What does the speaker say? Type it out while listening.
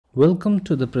Welcome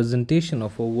to the presentation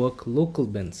of our work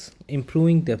LocalBins,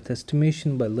 Improving Depth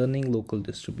Estimation by Learning Local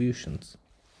Distributions.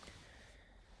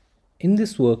 In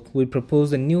this work, we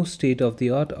propose a new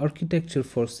state-of-the-art architecture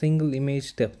for single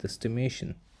image depth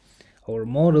estimation. Our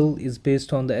model is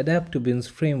based on the AdaptBins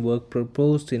framework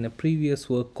proposed in a previous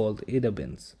work called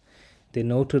AdaBins. They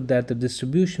noted that the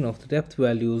distribution of the depth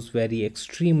values vary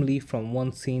extremely from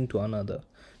one scene to another,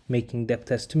 making depth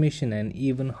estimation an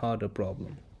even harder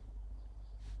problem.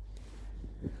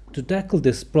 To tackle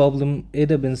this problem,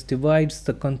 AdaBins divides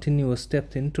the continuous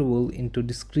depth interval into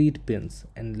discrete bins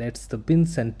and lets the bin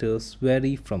centers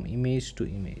vary from image to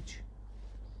image.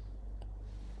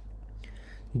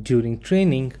 During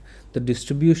training, the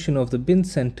distribution of the bin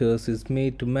centers is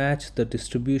made to match the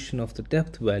distribution of the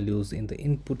depth values in the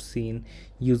input scene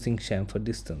using chamfer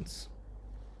distance.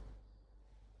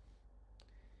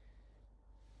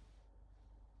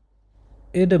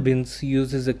 AdaBins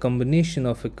uses a combination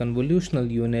of a convolutional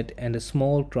unit and a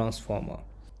small transformer.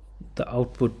 The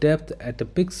output depth at a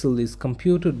pixel is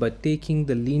computed by taking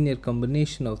the linear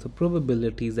combination of the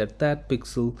probabilities at that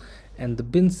pixel and the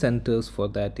bin centers for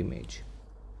that image.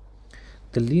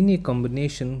 The linear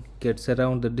combination gets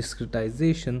around the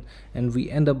discretization and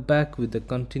we end up back with a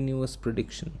continuous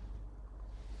prediction.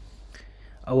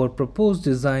 Our proposed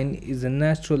design is a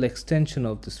natural extension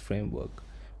of this framework.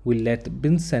 We let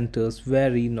bin centers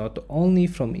vary not only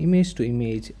from image to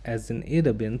image as in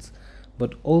AdaBins,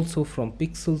 but also from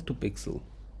pixel to pixel.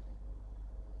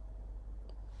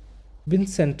 Bin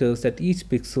centers at each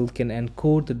pixel can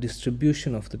encode the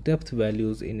distribution of the depth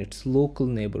values in its local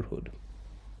neighborhood.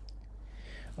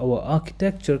 Our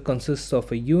architecture consists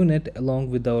of a unit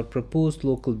along with our proposed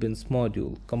LocalBins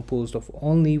module, composed of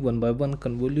only 1x1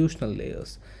 convolutional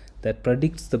layers that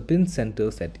predicts the bin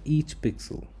centers at each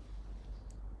pixel.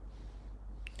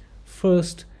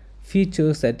 First,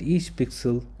 features at each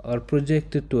pixel are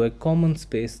projected to a common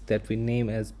space that we name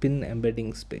as bin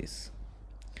embedding space.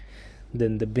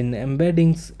 Then the bin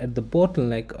embeddings at the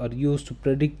bottleneck are used to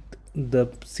predict the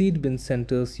seed bin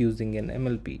centers using an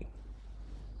MLP.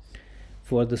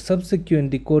 For the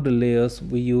subsequent decoder layers,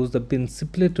 we use the bin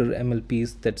splitter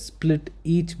MLPs that split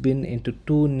each bin into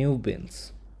two new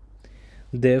bins.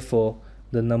 Therefore,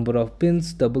 the number of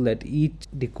bins double at each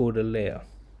decoder layer.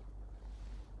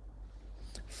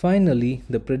 Finally,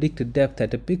 the predicted depth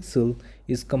at a pixel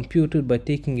is computed by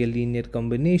taking a linear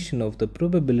combination of the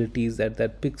probabilities at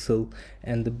that pixel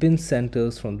and the bin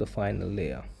centers from the final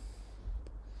layer.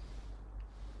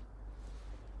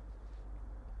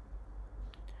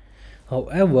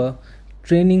 However,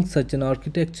 training such an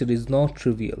architecture is not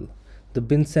trivial. The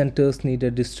bin centers need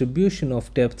a distribution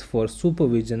of depth for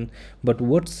supervision, but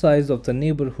what size of the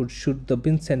neighborhood should the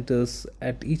bin centers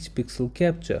at each pixel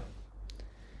capture?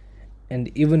 And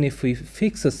even if we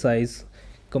fix a size,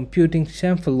 computing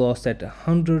chamfer loss at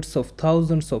hundreds of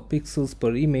thousands of pixels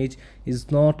per image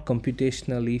is not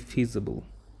computationally feasible.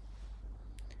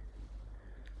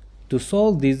 To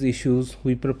solve these issues,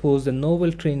 we propose a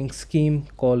novel training scheme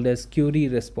called as query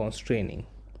response training.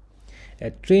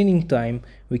 At training time,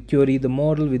 we query the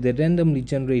model with a randomly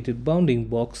generated bounding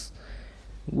box.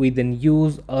 We then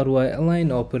use ROI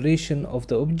align operation of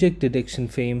the object detection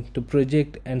frame to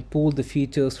project and pull the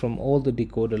features from all the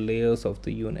decoder layers of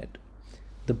the unit.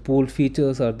 The pulled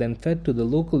features are then fed to the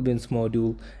LocalBins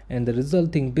module and the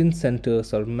resulting bin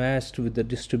centers are matched with the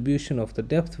distribution of the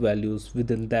depth values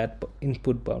within that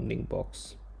input bounding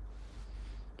box.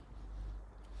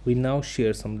 We now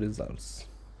share some results.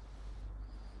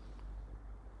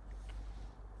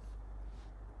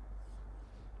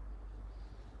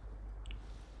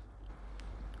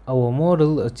 Our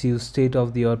model achieves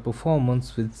state-of-the-art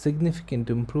performance with significant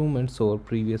improvements over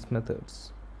previous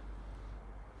methods.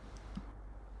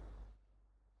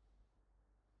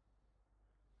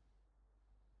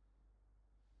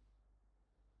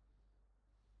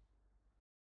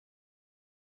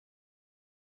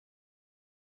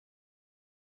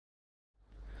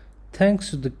 Thanks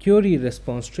to the query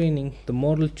response training, the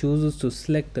model chooses to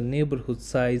select the neighborhood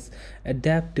size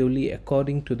adaptively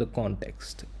according to the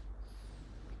context.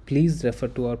 Please refer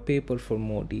to our paper for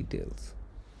more details.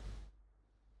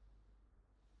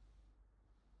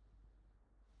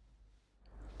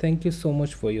 Thank you so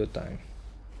much for your time.